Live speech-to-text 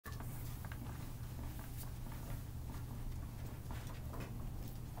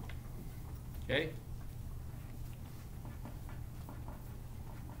Okay?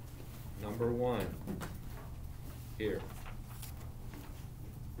 Number 1, here.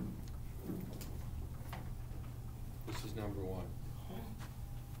 This is number 1.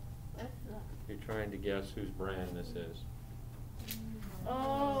 You're trying to guess whose brand this is.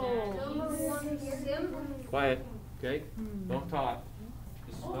 Oh. Number 1 is Sim. Quiet, okay? Don't talk.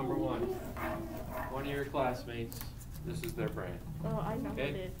 This is number 1. One of your classmates, this is their brand. Oh, I know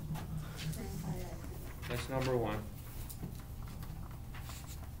Okay. who it is. That's number 1.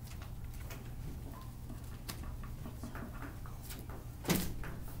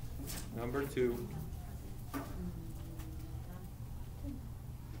 Number 2.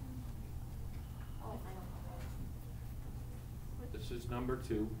 This is number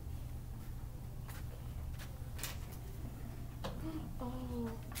 2. Oh,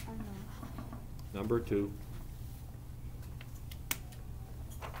 I know. Number 2.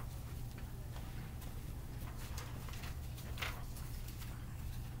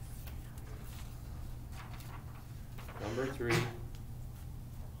 Number 3.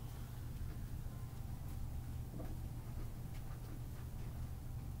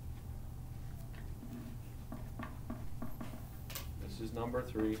 This is number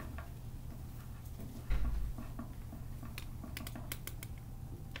 3.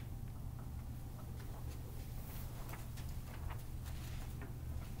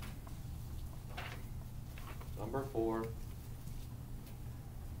 Number 4. Are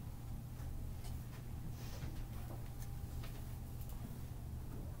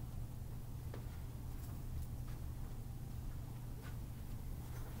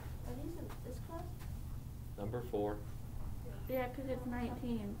these in this class? Number 4. Yeah, 'cause it's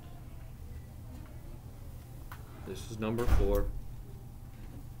 19. This is number 4.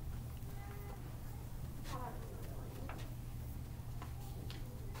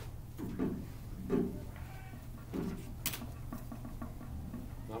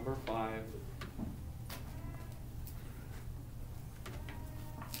 Number 5.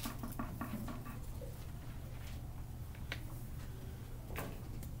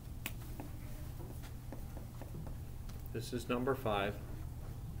 This is number 5.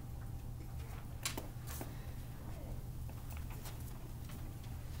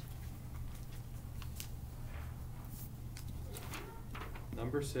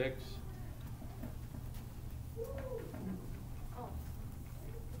 Number 6. Oh.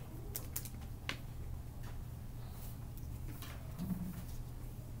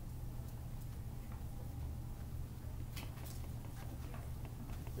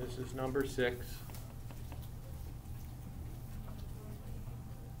 This is number 6.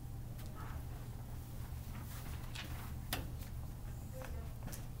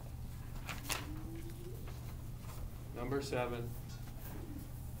 Number 7.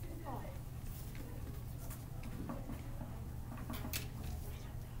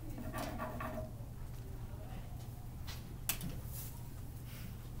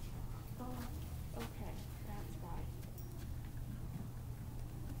 Oh, okay, that's why.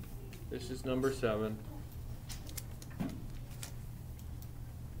 This is number 7.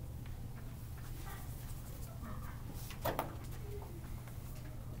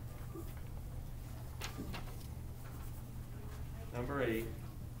 Number 8.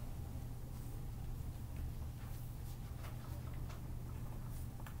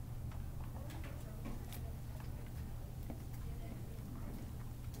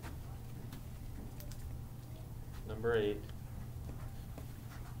 Number 8.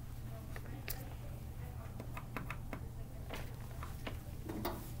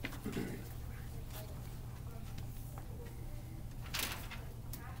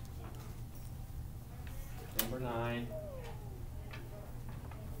 Number 9.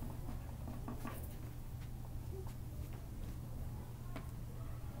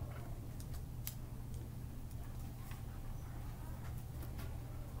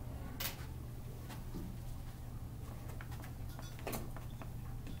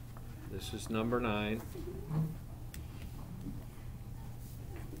 This is number 9.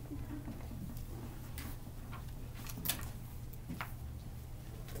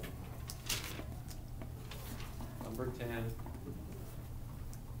 Number 10.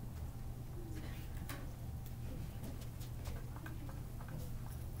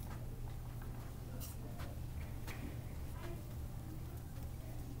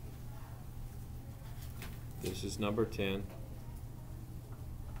 This is number 10.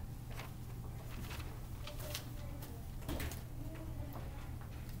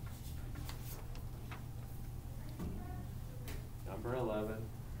 Number 11.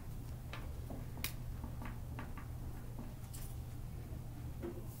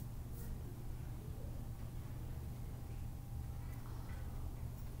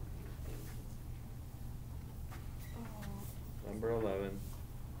 number 11.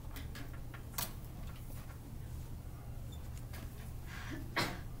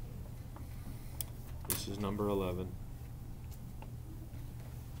 This is number 11.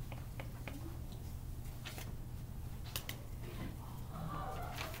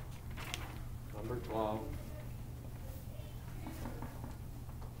 Number 12.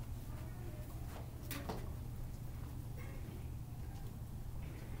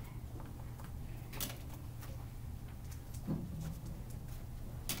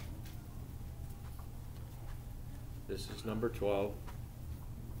 This is number 12.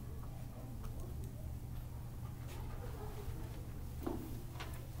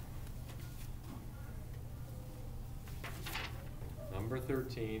 Number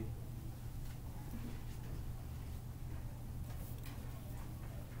 13.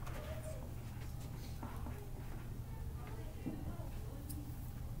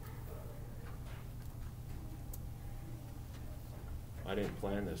 I didn't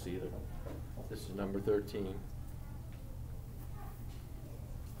plan this either. This is number 13.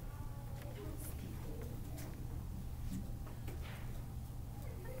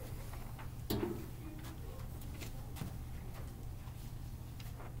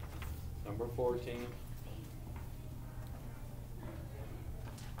 Number 14.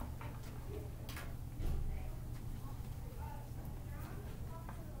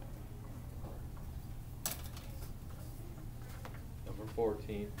 Number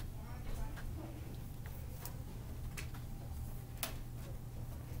 14.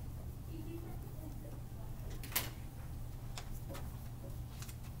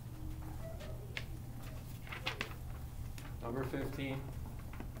 Number 15.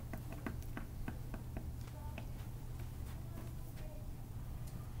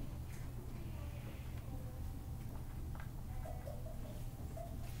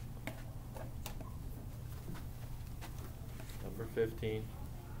 Number 15.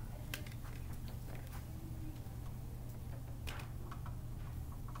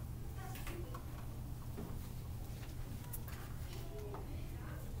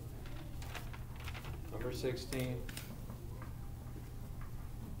 Number 16.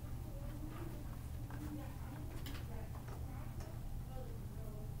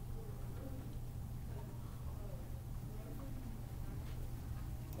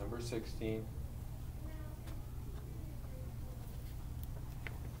 Number 16.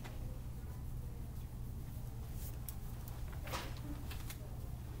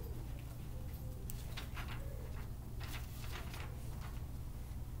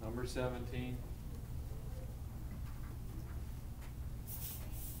 Number 17.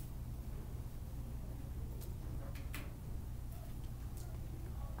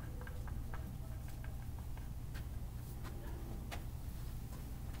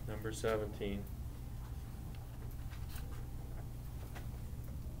 Number 17.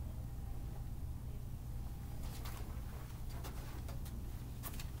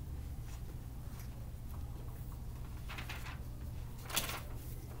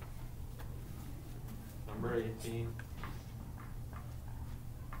 Number 18.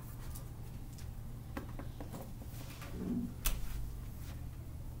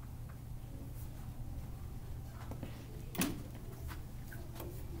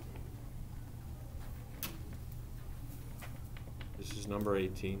 This is number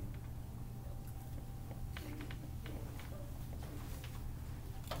 18.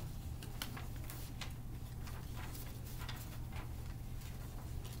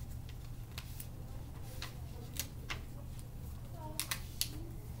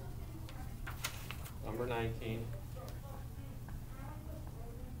 Number 19.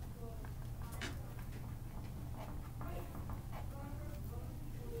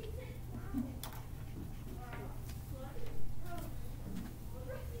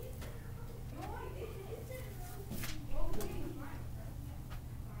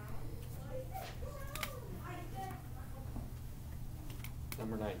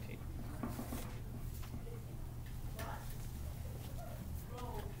 Number 19.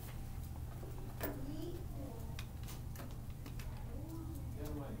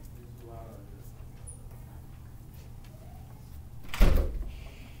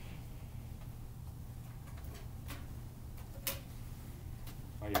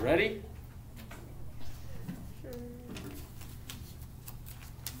 Are you ready? Sure.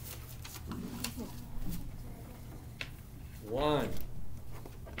 One.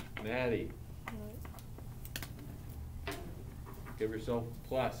 Maddie. Give yourself a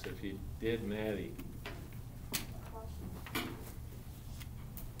plus if you did Maddie.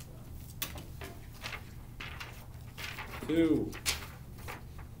 2.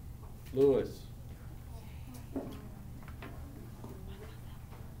 Lewis.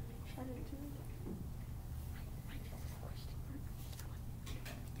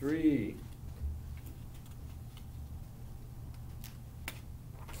 3.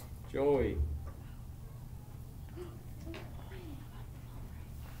 Joey.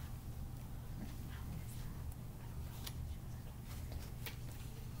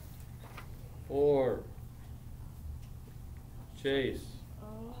 4. Chase.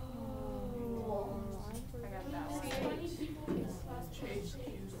 Oh. I got that one.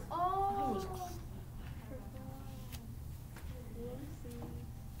 Oh.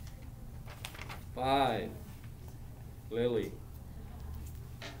 5. Lily.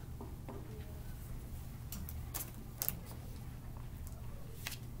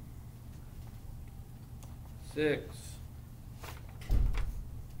 6.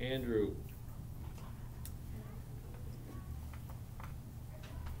 Andrew.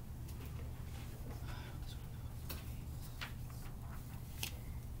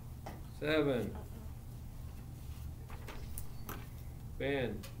 7.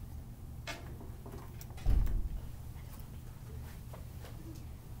 Ben.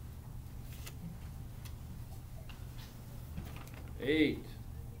 8.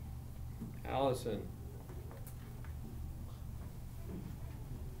 Allison.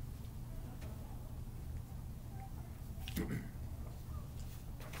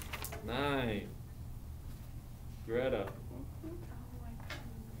 9. Greta.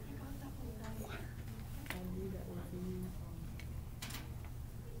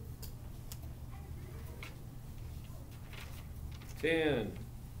 10.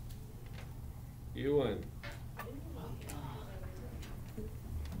 Ewan.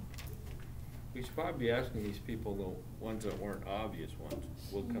 We should probably be asking these people the ones that weren't obvious ones.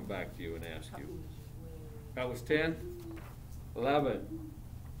 We'll come back to you and ask you. That was 10. 11.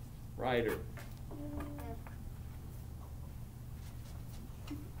 Ryder.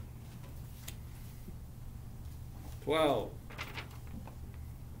 12.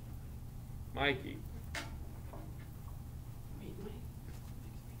 Mikey.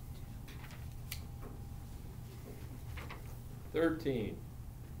 13.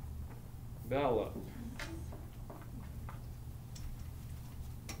 Bella.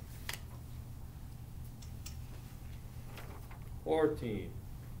 14.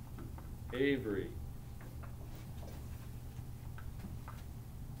 Avery.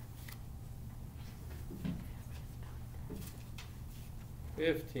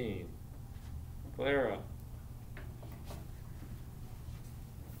 15. Clara.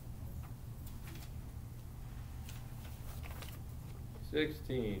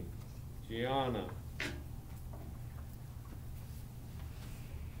 16. Gianna.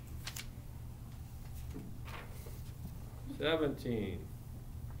 17.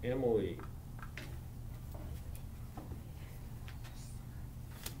 Emily.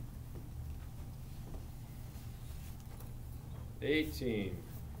 18.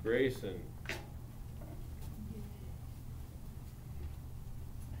 Grayson.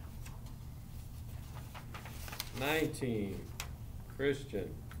 19. Christian.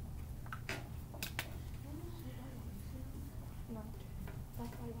 No, that's why I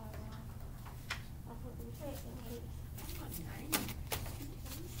got it wrong. I thought it was Chase.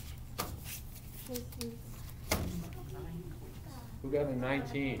 Who got a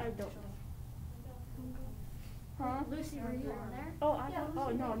 19? I don't know. Huh? Lucy, were you on there? Oh, I Yeah, don't, oh,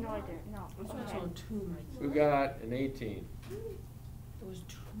 Lucy, no, were you no, I on? didn't, no. I Okay. saw two Mikes. Who got an 18? There was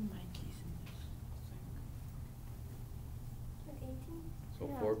two Mikeys in this thing. 18? So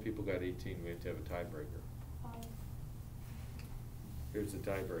Yeah. 4 people got 18, we have to have a tiebreaker. Here's the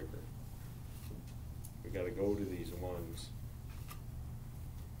tiebreaker. We gotta go to these ones.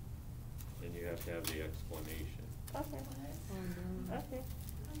 And you have to have the explanation. Okay. Okay.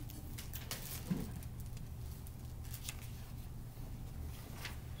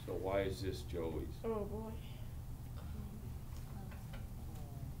 So why is this Joey's? Oh, boy.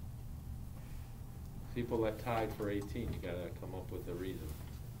 People that tied for 18, you gotta come up with a reason.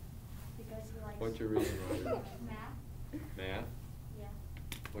 Because he likes. What's your reason, Roger? Math. Math? Yeah.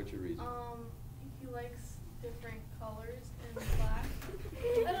 What's your reason? He likes different colors and black.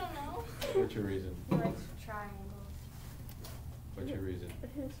 I don't know. What's your reason? He likes triangles. What's your reason?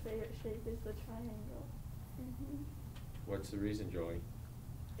 His favorite shape is the triangle. Mhm. What's the reason, Joey?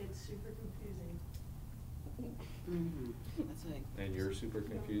 It's super confusing. That's like. And you're super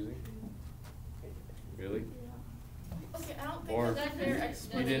confusing? Really? Yeah. Okay, I don't think Or that's their you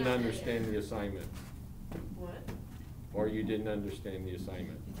explanation. didn't understand the assignment? What? Or you didn't understand the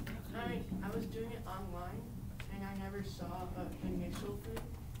assignment? I was doing it online and I never saw an initial thing.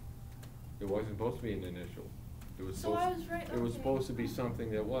 It wasn't supposed to be an initial. It was So supposed, I was right, it was okay. supposed to be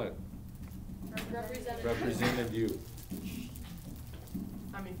something that what? Represented. Represented you.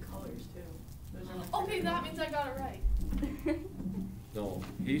 I'm I mean, colors too. Those are my Okay, favorite that ones. means I got it right. No,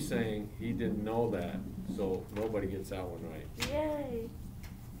 he's saying he didn't know that, so nobody gets that one right. Yay.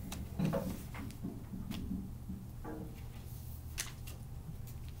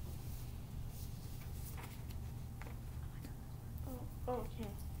 Oh, okay.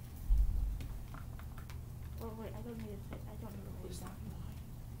 Oh wait, I don't need to say. I don't need to Who's read that?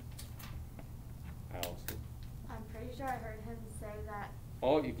 that. Allison. I'm pretty sure I heard him say that.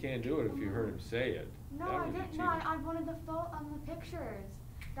 Oh, you can't do it if you heard him say it. No, That I would be didn't. No, cheating. I wanted the the pictures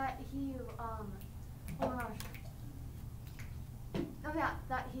that he oh my gosh. Oh yeah,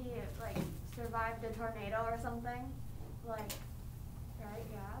 that he like survived a tornado or something. Like, right?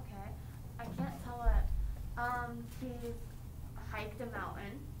 Yeah. Okay. I can't tell it. He hiked a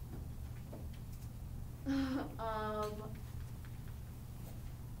mountain.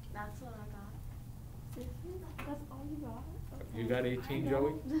 That's what I got. That's all you got? You got 18, I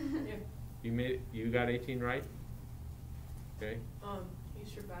Joey? know. You got 18 right? Okay. He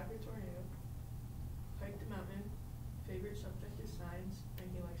survived a tornado, hiked a mountain, favorite subject is science, and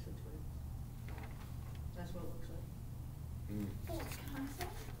he likes the twins. That's what it looks like. Mm. Oh, can I say?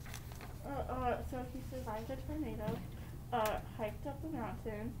 So he survived a tornado, hiked up a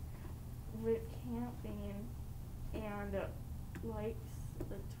mountain, went camping, and likes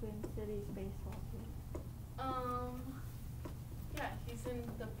the Twin Cities baseball team. Yeah, he's in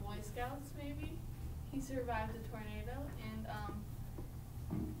the Boy Scouts maybe. He survived a tornado and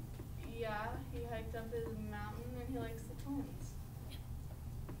yeah, he hiked up his mountain and he likes the twins.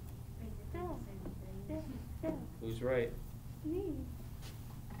 Yeah. Yeah. Yeah. Who's right? Me.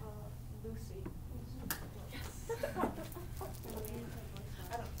 Lucy.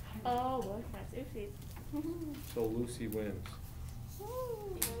 Oh, Boy Scouts. Oopsies. So Lucy wins.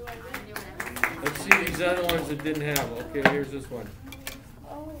 What do I I'm do? doing it. Let's see these other ones that didn't have. Okay, here's this one.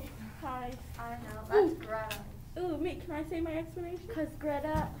 Oh, wait. Hi. I know. That's Ooh. Greta. Ooh, wait, can I say my explanation? Because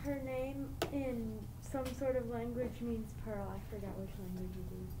Greta, her name in some sort of language means pearl. I forgot which language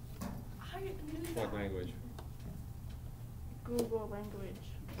it is. I knew What that. language? Google language.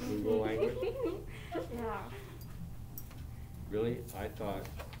 Google language? Yeah. Really? I thought,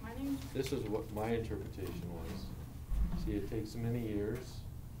 My name's this is what my interpretation was. See, it takes many years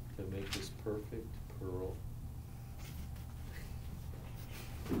to make this perfect pearl,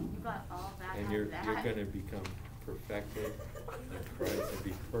 You got all that. and out you're of that. gonna become perfected in Christ and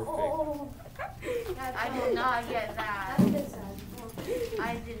be perfect. Oh. I did not get that. That's a bit sad.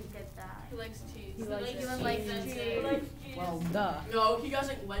 I didn't get that. he likes cheese. He likes cheese. cheese. Likes That's cheese. it. Likes Well, duh. No, he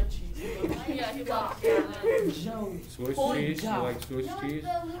doesn't like cheese. He loves cheese. Yeah, he loves Joe. Swiss Oh, cheese? You yeah. like Swiss cheese?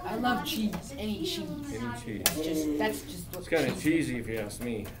 I love cheese. Any cheese. Any cheese. It's just, that's just what It's kinda cheese cheesy if you ask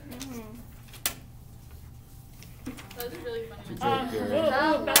me. Mhm. That was really funny. It's a joke, Gary.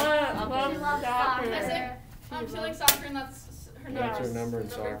 Bella She loves loves soccer. I soccer. said, she likes soccer and that's her That's number. her number in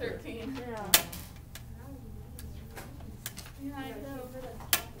soccer. 13. Yeah. Yeah, I know.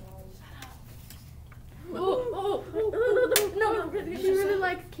 Oh, no, She really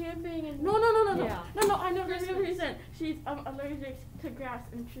likes camping and. No, Yeah. no, I know the Christmas. reason. She's allergic to grass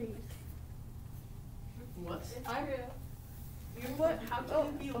and trees. What? True. What? How can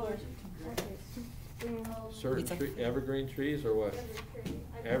you be allergic to grass? Certain It's a- tree, evergreen trees or what?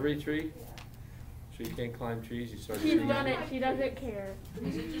 Every tree? Yeah. So you can't climb trees, you start She's trees? done it. She doesn't care.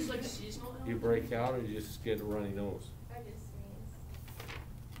 Is it just like seasonal? You break out or you just get a runny nose? I just sneezed.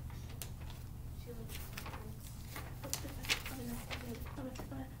 She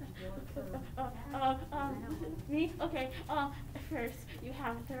Me? Okay. First, you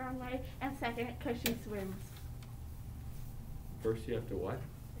have to throw on right, and second, cause she swims. First you have to what?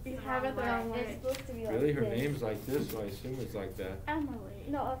 You have it the wrong It's way. supposed to be like Really? Her this. name's like this, so I assume it's like that. Emily.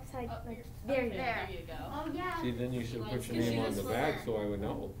 No, upside. Oh, Like, you're- there okay, you there you go. Oh yeah. See, then you should put your Is name she on the the back swimmer? so I would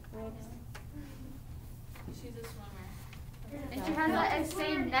know. She's a swimmer. And she has that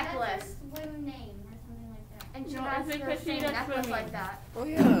same necklace. Swim name or something like that. And she No, has I think the that she same does necklace swimming. like that. Oh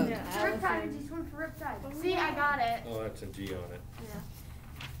yeah. Yeah. It's Riptide. Allison. She swim for Riptide. Oh, See, I yeah. got it. Oh, that's a G on it.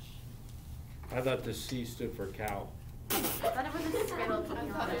 Yeah. I thought the C stood for cow. I thought it was a Skittle, to I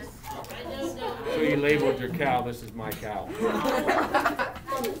be thought it honest. I don't know. So you labeled your cow, this is my cow.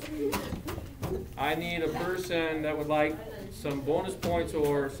 I need a person that would like some bonus points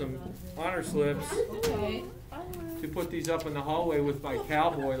or some honor slips Okay. to put these up in the hallway with my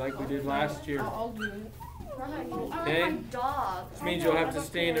cowboy like we did last year. I'll do it. I want Okay. my dog. Which means you'll have to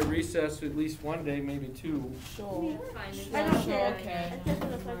stay in a recess at least one day, maybe two. Sure. I don't Sure, care. okay. It's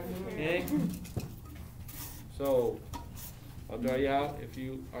just a fucking Okay? So, I'll draw you out if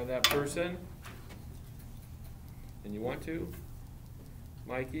you are that person and you want to.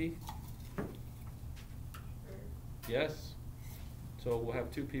 Mikey? Yes? So we'll have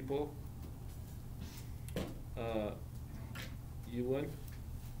two people. Ewan?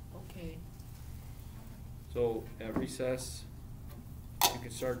 Okay. So at recess, you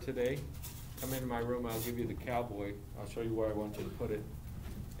can start today. Come into my room, I'll give you the cowboy. I'll show you where I want you to put it.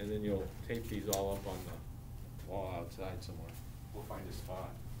 And then you'll tape these all up on the wall outside somewhere. We'll find a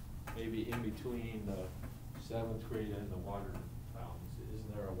spot. Maybe in between the 7th grade and the water fountains.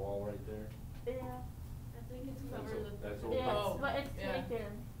 Isn't there a wall right there? Yeah. I think it's That's covered with. that's Yes, Oh, but it's yeah. taken.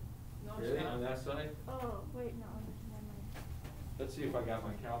 No, Really? it's On not. that side? Oh, wait, no, never mind. Let's see if I got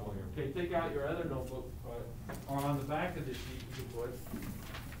my cowboy here. Okay, take out your other notebook, or on the back of the sheet you can put,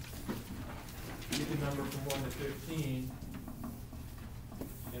 get the number from 1 to 15,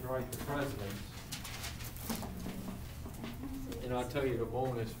 and write the presidents. And I'll tell you the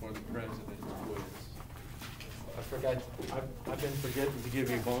bonus for the president's quiz. I forgot, I've been forgetting to give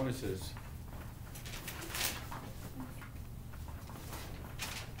you bonuses.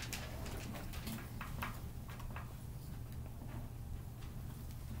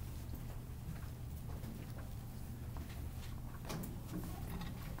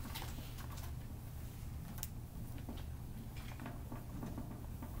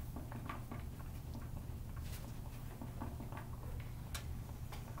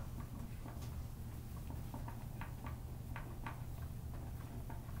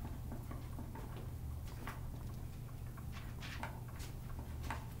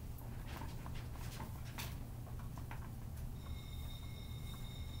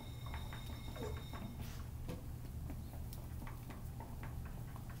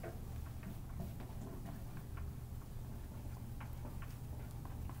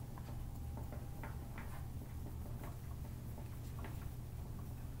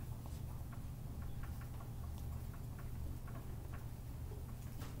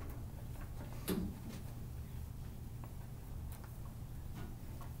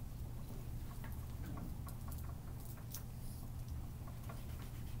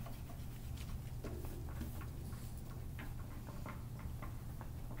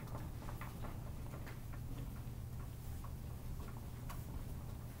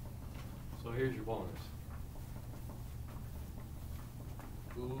 So here's your bonus.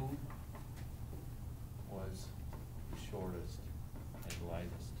 Who was the shortest and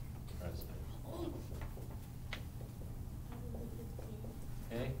lightest president?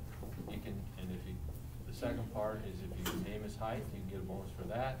 Okay, you can, and if you, the second part is if you can name his height, you can get a bonus for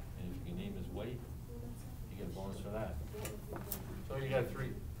that, and if you can name his weight, you get a bonus for that. So you got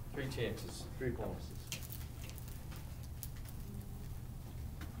three chances, 3 bonuses.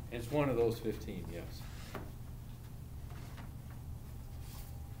 It's one of those 15, yes.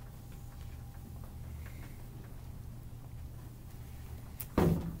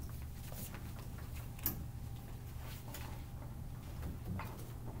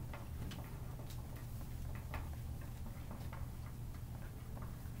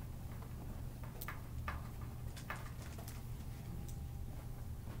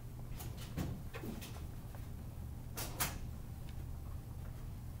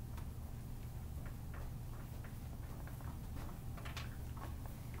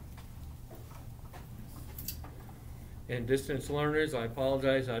 And distance learners, I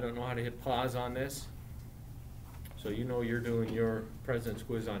apologize, I don't know how to hit pause on this. So you know you're doing your president's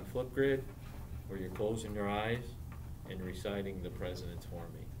quiz on Flipgrid, where you're closing your eyes and reciting the presidents for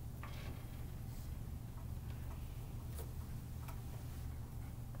me.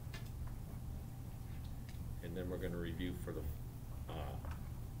 And then we're gonna review for the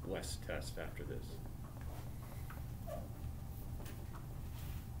West test after this.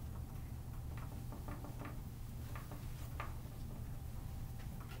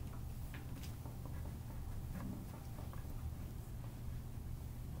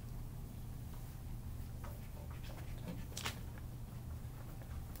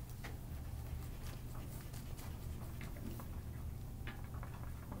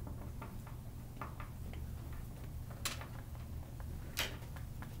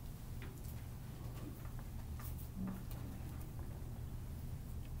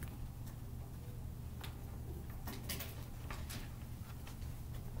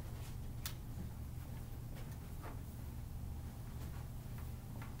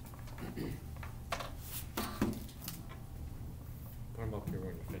 Put them up here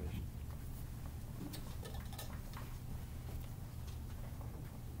when you're finished.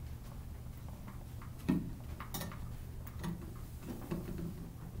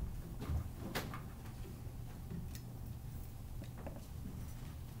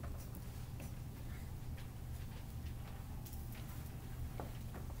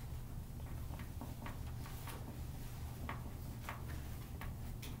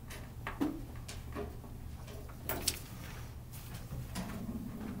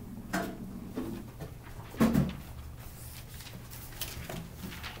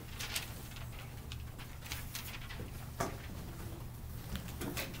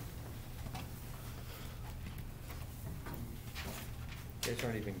 You guys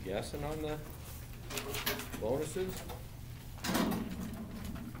aren't even guessing on the bonuses?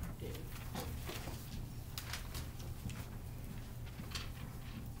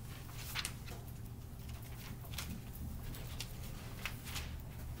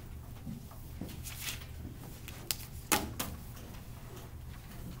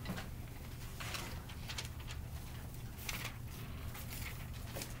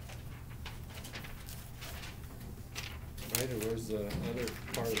 Right, or where's the other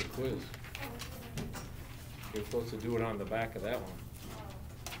part of the quiz? You're supposed to do it on the back of that one.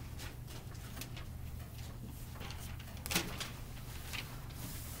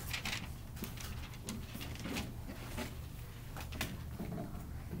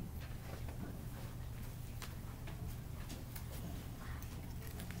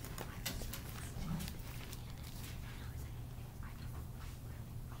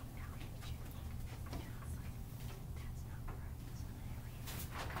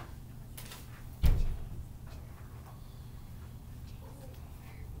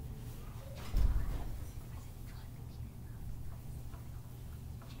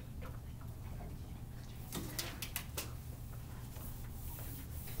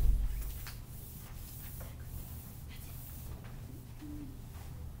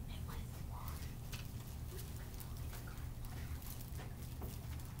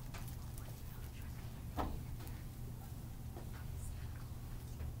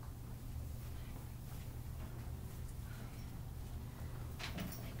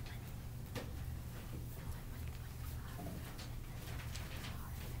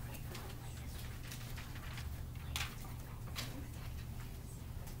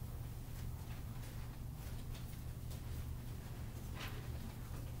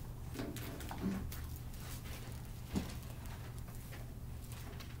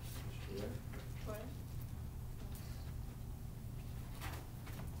 What?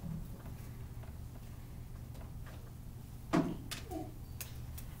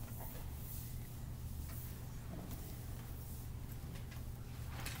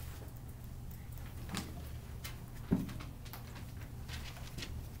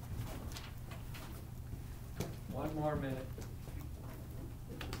 One more minute.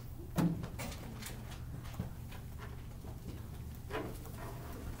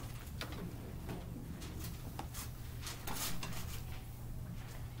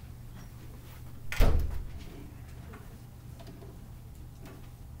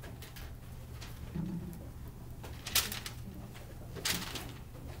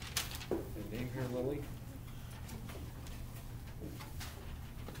 Your name here, Lily?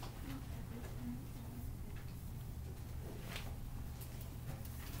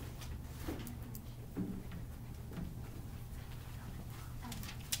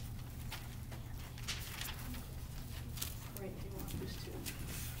 Right, you want this too.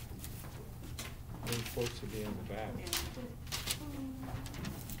 It's supposed to be on the back.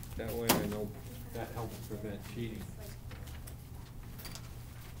 That way I know that helps prevent cheating.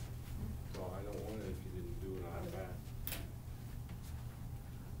 So I don't want it if you didn't do it on the back.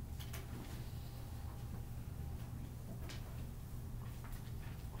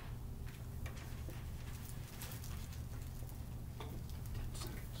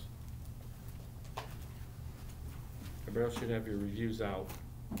 Everybody else should have your reviews out.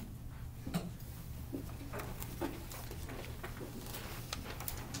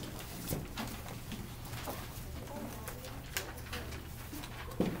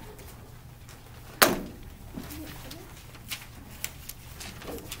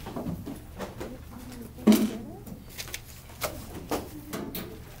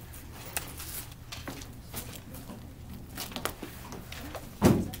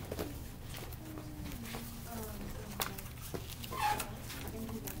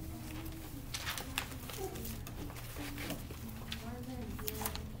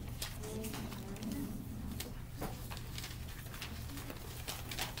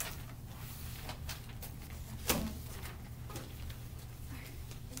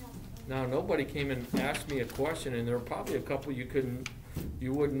 Now, nobody came and asked me a question, and there were probably a couple you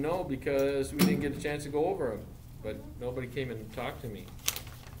wouldn't know because we didn't get a chance to go over them. But nobody came and talked to me.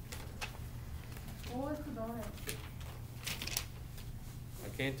 What was the bonus? I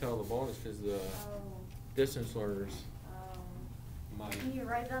can't tell the bonus because the Oh, distance learners might. Can you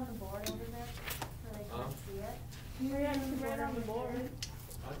write it on the board over there so they Huh? can see it? Yeah, you can write on the board.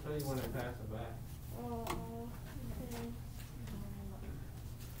 I'll tell you when I pass it back. Oh, okay.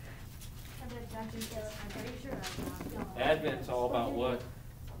 I'm pretty sure I'm not. Advent's all about what?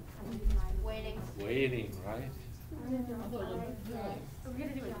 Waiting. Waiting, right? Are we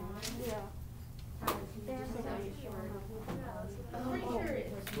gonna do it? Yeah. I'm pretty sure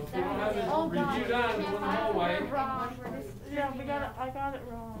it's. If you don't have it reviewed on in the hallway, Wrong. Yeah, I got it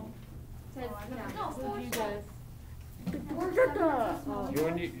wrong. No, You guys.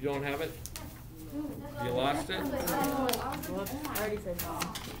 you don't have it? You lost it? I already said no. I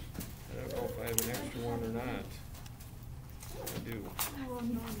don't know if I have an extra one or not. I do.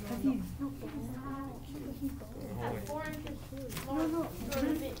 At 4 inches.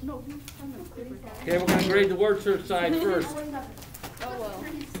 Okay, we're gonna grade the word search side first. Oh well.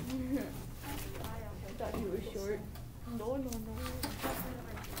 I thought you were short. No.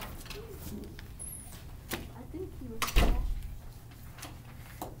 I think he was tall.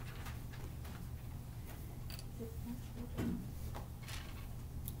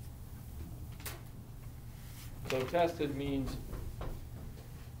 So tested means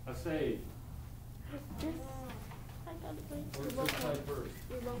assayed. This, I got it right. Word search side first.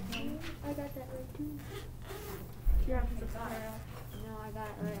 I got that right too. Yeah, because it's higher. No, I got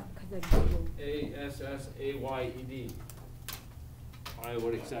it right because I googled. ASSAYED. I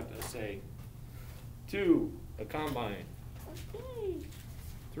would accept assay. 2, a combine. Okay.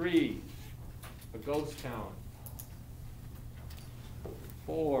 3, a ghost count.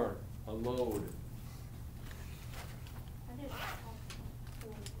 4, a load.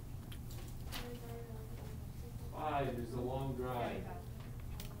 5 is a long drive.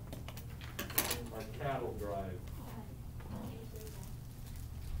 Or cattle drive.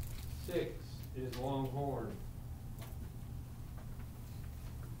 6 is longhorn.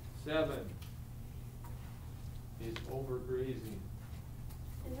 7 is overgrazing.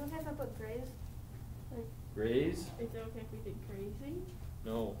 Is it okay if I put graze? Graze? Is it okay if we did crazy?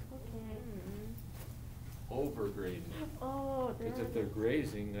 No, Okay. overgrazing. Oh, there. Because if they're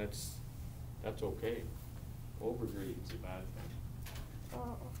grazing, that's okay. Overgrazing's a bad thing.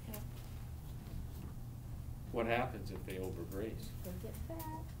 Oh, okay. What happens if they overgraze? They get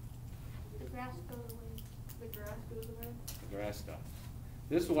fat. The grass goes away. The grass goes away? The grass stuff.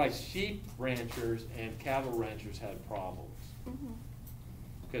 This is why sheep ranchers and cattle ranchers had problems. Mhm.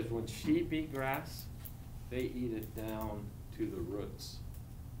 Because when sheep eat grass, they eat it down to the roots.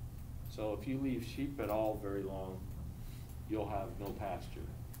 So if you leave sheep at all very long, you'll have no pasture.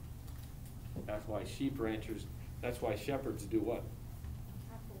 That's why sheep ranchers, that's why shepherds do what?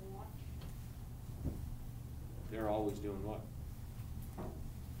 Have to watch. They're always doing what?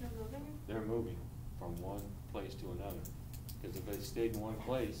 They're moving? They're moving from one place to another. Because if they stayed in one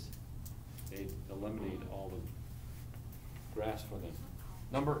place, they'd eliminate all the grass for them.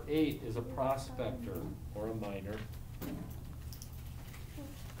 Number 8 is a prospector or a miner.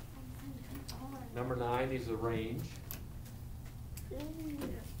 Number 9 is a range.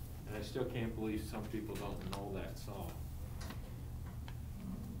 And I still can't believe some people don't know that song.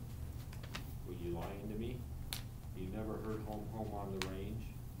 Were you lying to me? You never heard Home on the Range?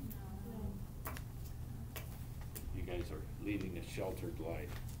 You guys are leading a sheltered life.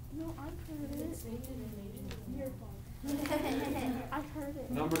 No, I've heard it. Your fault. I've heard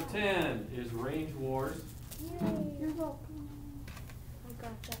it. Number 10 is Range Wars. Yay. You're welcome. I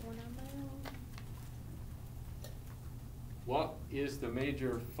got that one on my own. What is the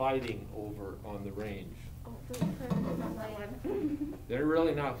major fighting over on the range? Oh, the land. They're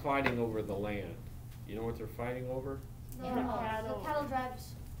really not fighting over the land. You know what they're fighting over? The cattle. the cattle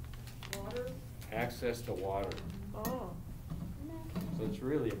drives. Water? Access to water. Oh. So it's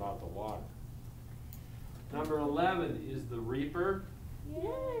really about the water. Number 11 is the reaper.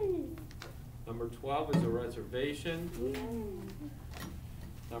 Yay. Number 12 is a reservation.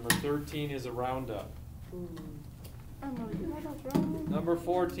 Number 13 is a roundup. I'm really glad I was wrong. Number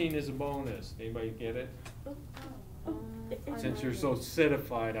 14 is a bonus. Anybody get it? It's Since you're so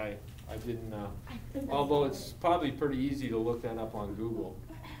citified, I didn't, although it's probably pretty easy to look that up on Google.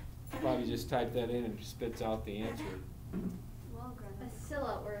 Probably just type that in and it spits out the answer. Well, A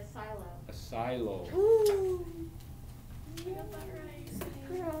silo or a silo. A silo. Ooh. You got that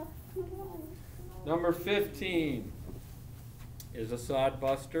right. Girl. Number 15 is a sod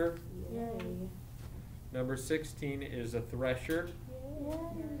buster. Yay. Number 16 is a thresher. Yay.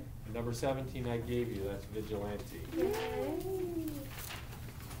 And number 17 I gave you, that's vigilante. Yay.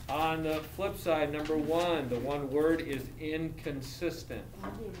 On the flip side, number 1, the one word is inconsistent.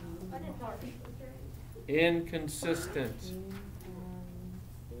 Inconsistent.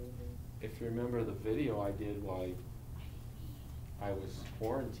 If you remember the video I did while I was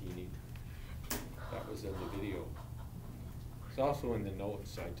quarantining, that was in the video. It's also in the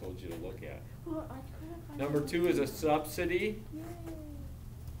notes I told you to look at. Well, I couldn't find Number it. 2 is a subsidy. Yay.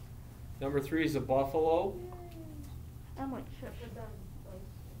 Number 3 is a buffalo. I'm like, shit, we're done.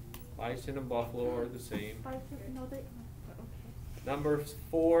 Bison and buffalo are the same. Bison, no, they, okay. Number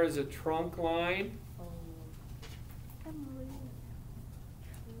 4 is a trunk line. Emily.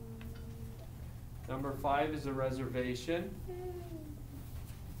 Number 5 is a reservation.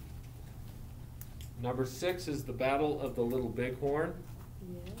 Number 6 is the Battle of the Little Bighorn.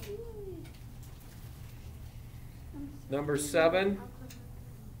 Number 7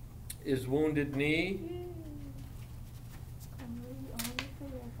 is Wounded Knee.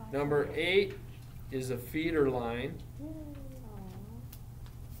 Number 8 is a feeder line.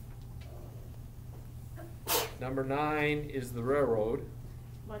 Number 9 is the railroad.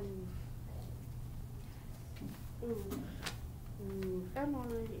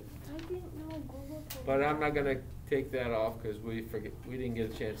 Emily, I didn't know Google. But I'm not gonna take that off because we didn't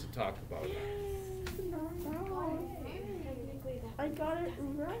get a chance to talk about it. I got it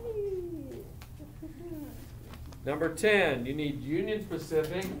right. Number 10, you need Union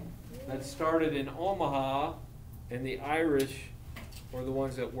Pacific that started in Omaha, and the Irish were the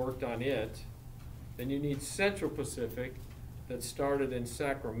ones that worked on it. Then you need Central Pacific that started in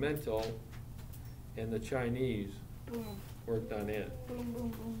Sacramento, and the Chinese Boom, worked on it. boom, boom,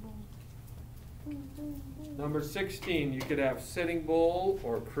 boom, boom. Boom, boom, boom. Number 16, you could have Sitting Bull,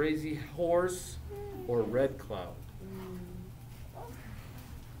 or Crazy Horse, or Red Cloud.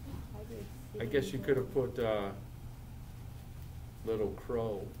 I guess you could have put Little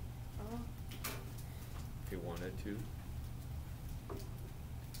Crow if you wanted to.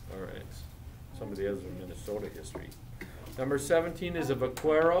 All right, some of the others are Minnesota history. Number 17 is a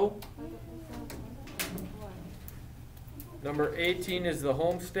vaquero. Number 18 is the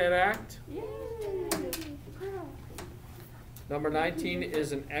Homestead Act. Yay! Number 19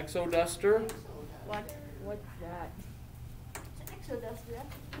 is an exoduster. What's that?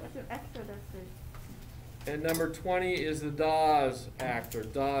 What's an exoduster? And number 20 is the Dawes Act, or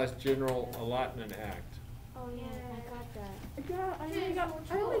Dawes General Allotment Act. Oh yeah, I got that. Yeah,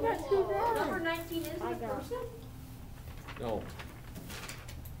 I only got 2 wrong. Number 19 is I the got- person? No,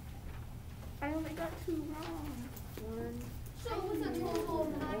 I only got 2 wrong. One, So it was a total of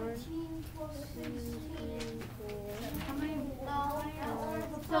One, 19 plus 16. How many? No,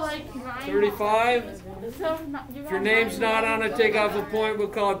 So like 9. 35? So you If your name's not on it, take off a point, we'll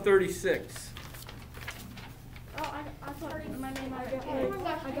call it 36. Oh, I thought my name I was got Oh my like,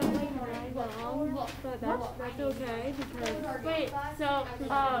 gosh, I got like 9 wrong, but that's okay because Wait, so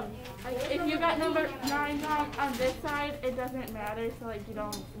if you got number 9 wrong on this side, it doesn't matter. So like you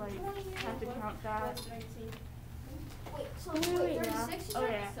don't like have to count that. Wait, so Wait, wait, yeah. 36 Oh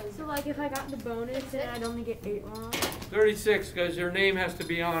yeah. so like if I got the bonus then I'd only get 8 wrong. 36, because your name has to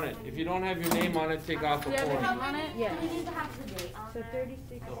be on it. If you don't have your name on it, take off a Do you have your point. name on it? Yeah. We need to have the date on So there.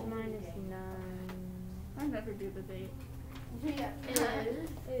 36 minus 9 I never do the date. Yeah.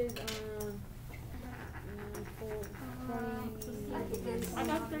 is 20. I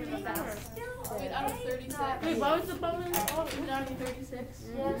got 34. Wait, out of 36. Wait, what was the bonus? Oh, you got 36.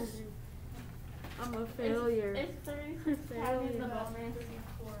 Yes. I'm a failure. It's 36 having the bonus.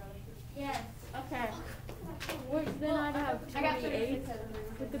 34 out of 36. Yes. Okay. Wait, then I'd have I got 28 36.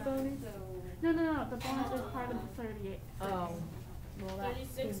 with the bonus. No, the bonus is part of the 38. Oh. Well, that's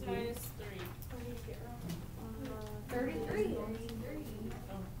 36 easy. minus 3. 33.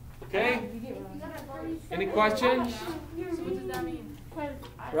 Okay? You got a 36. Any questions? So what does that mean?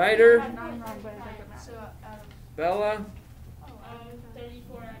 Ryder? I had 9 wrong, but it doesn't matter. So out of Bella?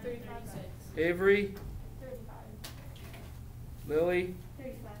 34 out of 36. Avery? 35. Lily?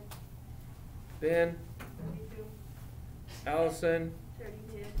 35. Ben? 32. Allison?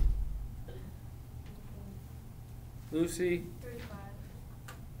 32. Lucy? 35.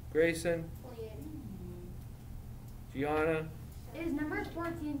 Grayson? 28. Gianna? Is number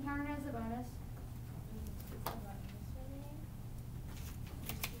 14 counted as a bonus?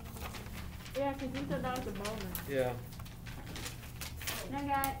 Yeah, because you said that was a bonus. Yeah. And I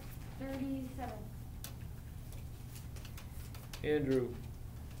got 37. Andrew?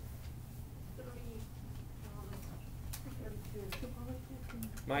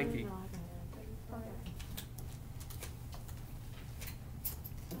 Mikey?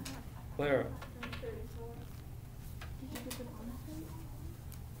 Clara? Did you get the bonus rate?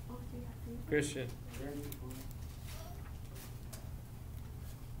 Oh, do you have to? Christian?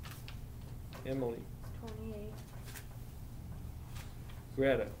 Emily? 28.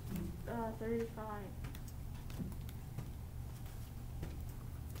 Greta? 35.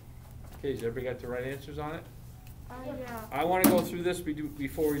 Okay, has everybody got the right answers on it? Yeah. I want to go through this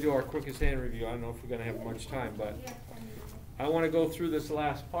before we do our quickest hand review. I don't know if we're going to have much time, but I want to go through this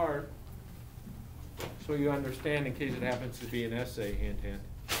last part so you understand in case it happens to be an essay, hint, hint.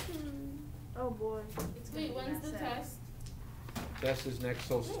 Oh boy. It's gonna be when's the test? Test is next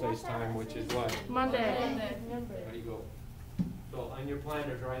solstice time, which is what? Monday. Monday. There you go. So on your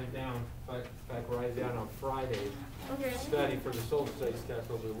planners, write it down. In fact, write it down on Friday. Okay. Study for the solstice test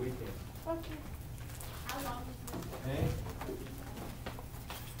over the weekend. Okay. How long is it? Okay?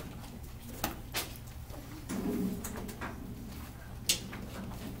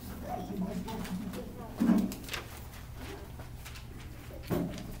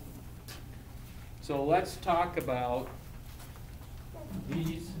 So let's talk about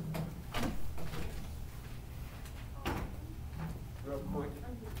these real quick.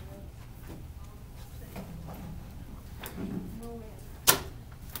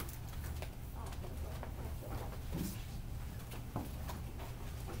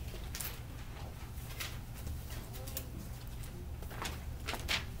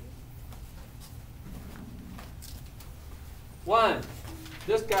 One,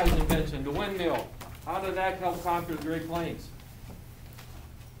 this guy's invention, the windmill. How did that help conquer the Great Plains?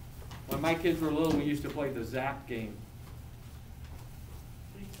 When my kids were little, we used to play the zap game.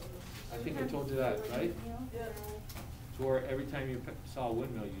 I think I told you that, right? Yeah. So where every time you saw a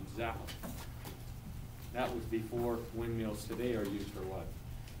windmill, you'd zap them. That was before windmills today are used for what?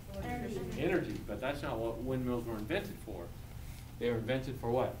 Energy, but that's not what windmills were invented for. They were invented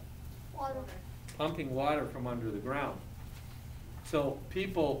for what? Water. Pumping water from under the ground. So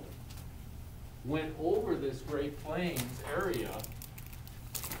people went over this Great Plains area,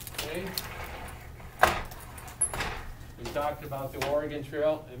 okay? We talked about the Oregon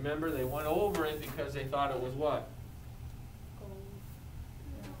Trail. Remember, they went over it because they thought it was what?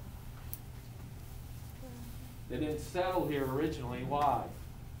 They didn't settle here originally. Why?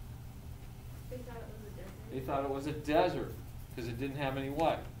 They thought it was a desert. They thought it was a desert because it didn't have any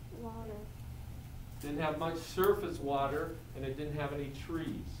what? Water. Didn't have much surface water, and it didn't have any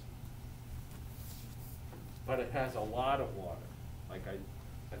trees. But it has a lot of water, like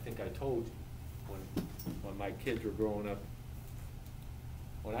I think I told you when my kids were growing up.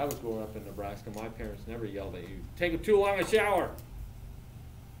 When I was growing up in Nebraska, my parents never yelled at you, "Taking too long a shower."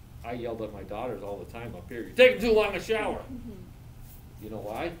 I yelled at my daughters all the time up here, "You're taking too long a shower." You know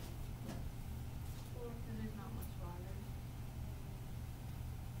why? Well, 'cause there's not much water.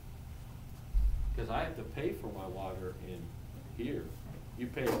 Because I have to pay for my water in here. You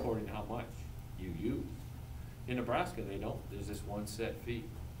pay according to how much you use. In Nebraska, they don't. There's this one set fee.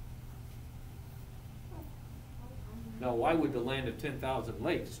 Now, why would the land of 10,000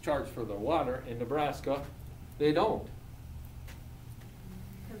 lakes charge for their water? In Nebraska, they don't.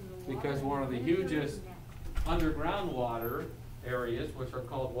 Because one of the hugest underground water areas, which are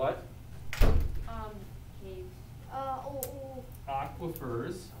called what? Caves.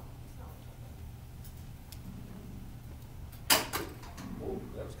 Aquifers. Oh,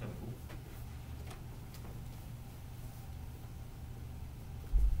 that was kind of cool.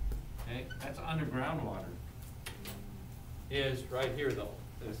 Okay, that's underground water. Is right here though.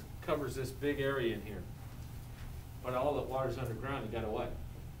 This covers this big area in here. But all that water's underground, you gotta what?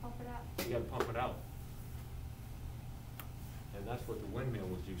 Pump it up. You gotta pump it out. And that's what the windmill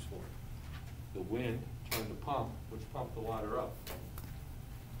was used for. The wind turned the pump, which pumped the water up.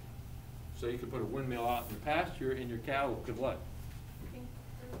 So you could put a windmill out in the pasture and your cattle could what?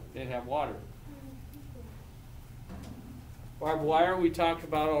 They'd have water. Barbed wire we talked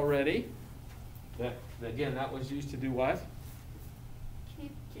about already. That, again, that was used to do what?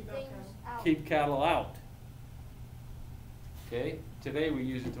 Keep out things cattle. out. Keep cattle out. Okay, today we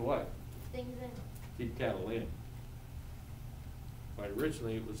use it to what? Things in. Keep cattle in. But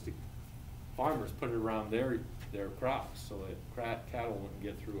originally it was to, farmers put it around their crops so that cattle wouldn't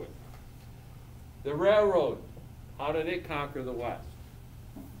get through it. The railroad, how did it conquer the West?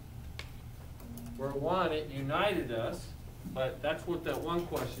 For one, it united us, but that's what that one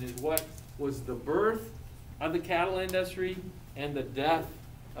question is. What was the birth of the cattle industry and the death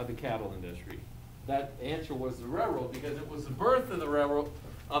of the cattle industry? That answer was the railroad, because it was the birth of the railroad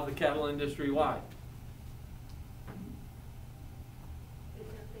of the cattle industry. Why?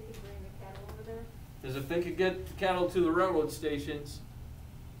 Because they could bring the cattle over there. Because if they could get the cattle to the railroad stations,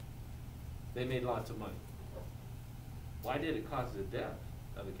 they made lots of money. Why did it cause the death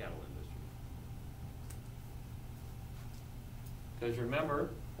of the cattle industry? Because remember,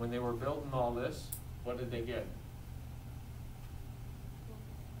 when they were building all this, what did they get?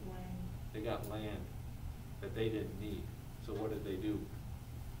 Land. They got land that they didn't need. So what did they do?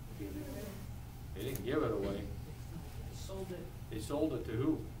 They didn't give it away. Sold it. They sold it to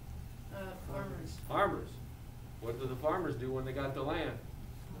who? Farmers. Farmers. What did the farmers do when they got the land?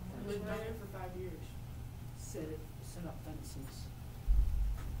 Lived on it for 5 years. Set up fences.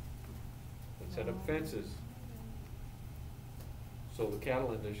 and set up fences. So the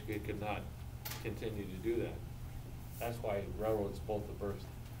cattle industry could not continue to do that. That's why railroads both have burst.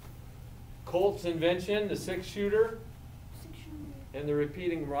 Colt's invention, the 6-shooter, and the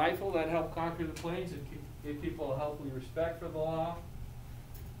repeating rifle, that helped conquer the plains and give people a healthy respect for the law.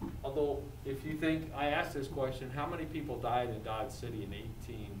 Although, if you think, I asked this question, how many people died in Dodge City in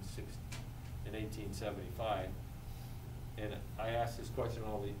 1875? And I ask this question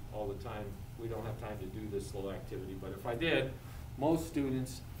all the time. We don't have time to do this little activity, but if I did, most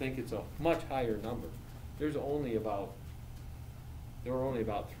students think it's a much higher number. There were only about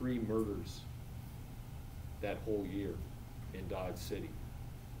 3 murders that whole year in Dodge City.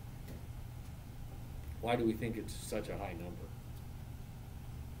 Why do we think it's such a high number?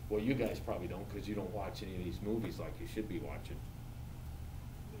 Well, you guys probably don't, because you don't watch any of these movies like you should be watching.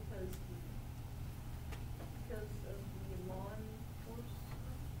 Because of the law enforcement?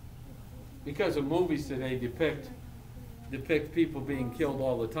 Because of movies today depict people being killed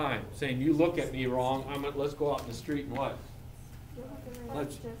all the time, saying, you look at me wrong, let's go out in the street and what?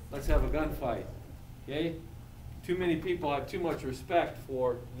 Let's have a gunfight, okay? Too many people have too much respect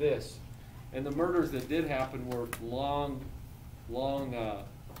for this. And the murders that did happen were long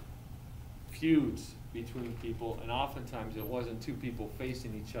feuds between people, and oftentimes it wasn't 2 people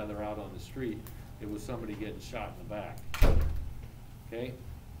facing each other out on the street. It was somebody getting shot in the back, okay?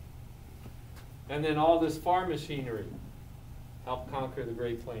 And then all this farm machinery helped conquer the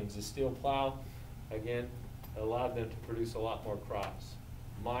Great Plains. The steel plow, again, allowed them to produce a lot more crops.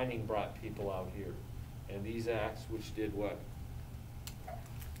 Mining brought people out here. And these acts, which did what?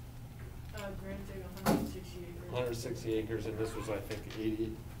 Granted, 160 acres. 160 acres, and this was, I think,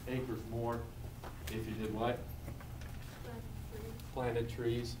 80 acres more if you did what? Planted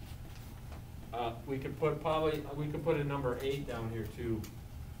trees. We could put a number 8 down here too.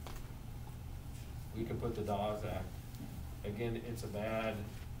 We could put the Dawes Act. Again, it's a bad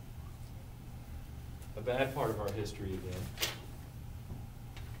part of our history again.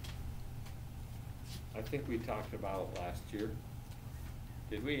 I think we talked about last year.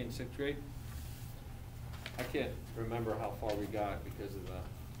 Did we in 6th grade? I can't remember how far we got because of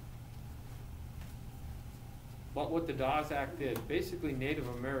but what the Dawes Act did, basically Native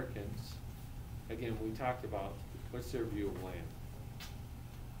Americans, again, we talked about what's their view of land.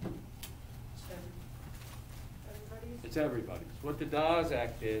 It's everybody's. What the Dawes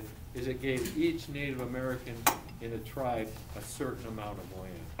Act did is it gave each Native American in a tribe a certain amount of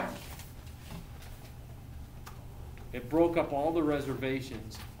land. It broke up all the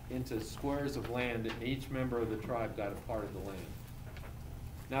reservations into squares of land, and each member of the tribe got a part of the land.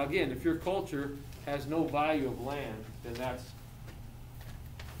 Now again, if your culture has no value of land, then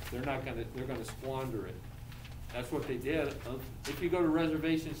they're gonna squander it. That's what they did. If you go to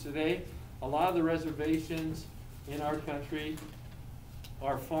reservations today, a lot of the reservations in our country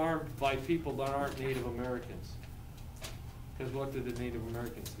are farmed by people that aren't Native Americans. Because what did the Native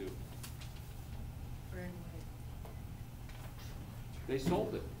Americans do? They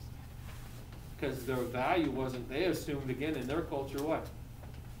sold it. Because their value wasn't, they assumed again in their culture what?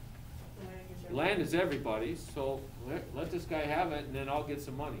 Land is everybody's, so let this guy have it and then I'll get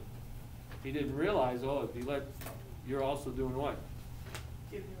some money. He didn't realize, oh, if you let, you're also doing what?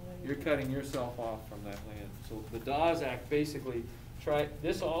 You're cutting yourself off from that land. So the Dawes Act basically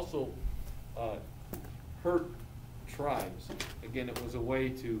this also hurt tribes. Again, it was a way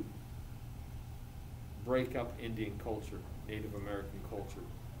to break up Indian culture, Native American culture.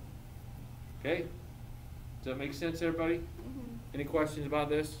 Okay? Does that make sense, everybody? Mm-hmm. Any questions about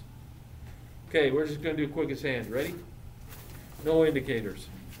this? Okay, we're just going to do quick as hands. Ready? No indicators.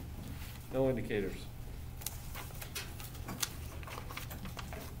 No indicators.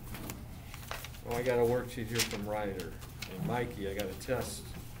 Oh, I got a worksheet here from Ryder. And Mikey, I got a test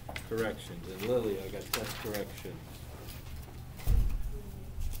corrections. And Lily, I got test corrections.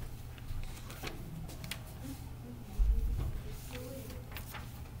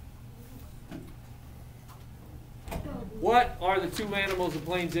 What are the 2 animals the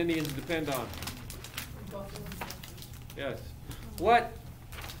Plains Indians depend on? Yes. What?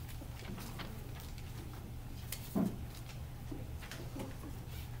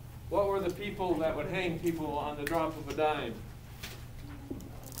 What were the people that would hang people on the drop of a dime?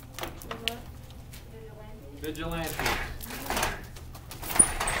 Vigilantes.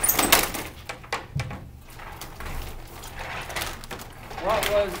 What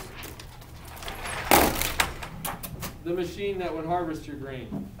was the machine that would harvest your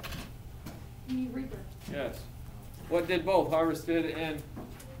grain? The reaper. Yes. What did both, harvested and?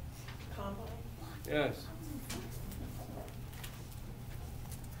 Combine. Yes.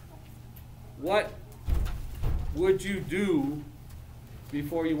 what would you do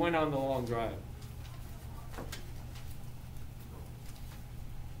before you went on the long drive?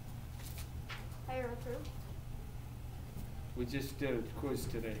 Hire a crew. We just did a quiz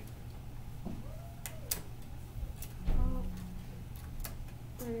today.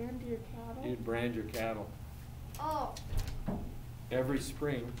 Brand your cattle. You'd brand your cattle. Oh, Every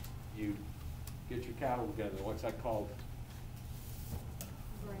spring, you get your cattle together. What's that called?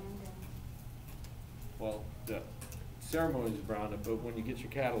 Brandon. Well, the ceremony is roundup, but when you get your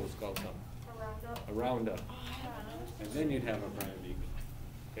cattle, it's called something. A roundup. A roundup. And then you'd have a branding.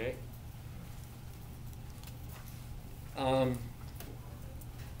 Okay?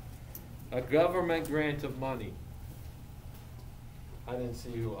 A government grant of money. I didn't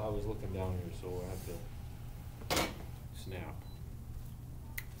see who, I was looking down here, so I have to snap.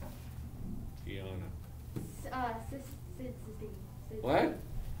 Gianna. Sid City. What?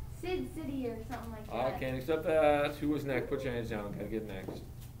 Sid City or something like I that. can't accept that. Who was next? Put your hands down. Gotta get next.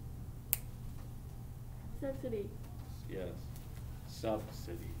 Subsidy. Yes.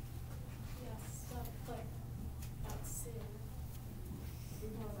 Subsidy. Yes, stuff like that's it.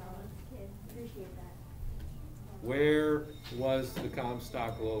 Kid, appreciate that. Where was the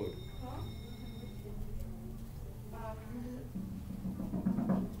Comstock load?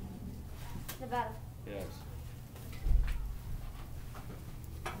 Nevada. Yes.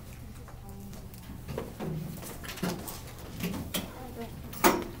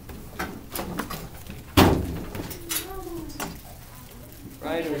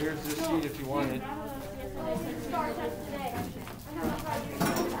 Right, or here's this sheet if you want it. Star test today.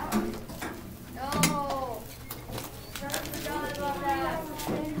 Oh. Forgot about that.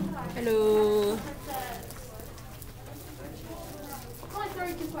 Hello. Only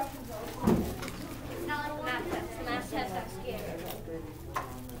 32 questions though. It's not like the math test. The math test, I'm scared.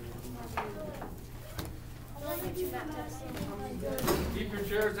 I only do math tests. Keep your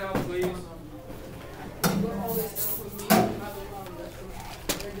chairs out, please.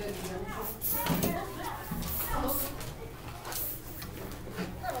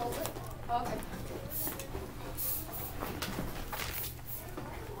 Okay.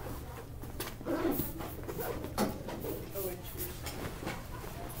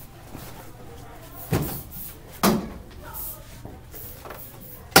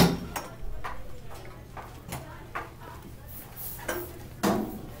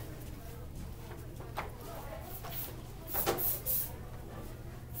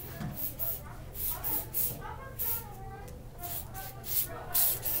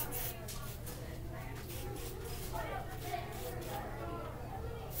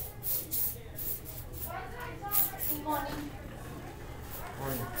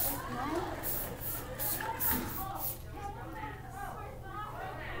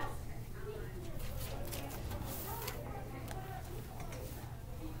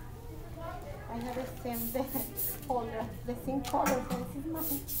 I have the same folder, the same color, so this is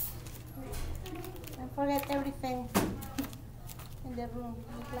mine. I forget everything in the room,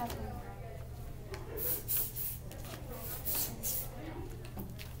 in the classroom.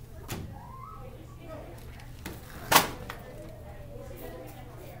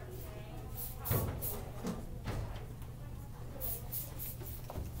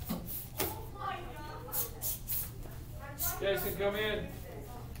 Jason, come in.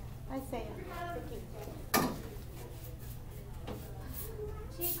 I say it.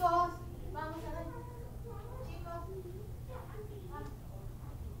 Chicos, vamos a ver. Chicos.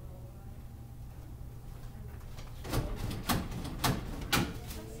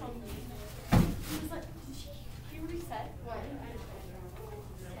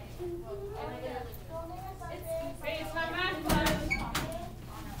 It's my math class.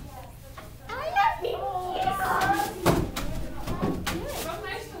 So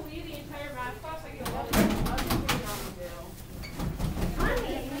nice to lead the entire math class. I get love it.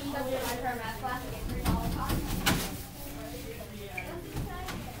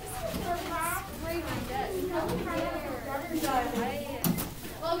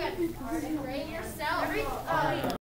 Logan, grade yourself.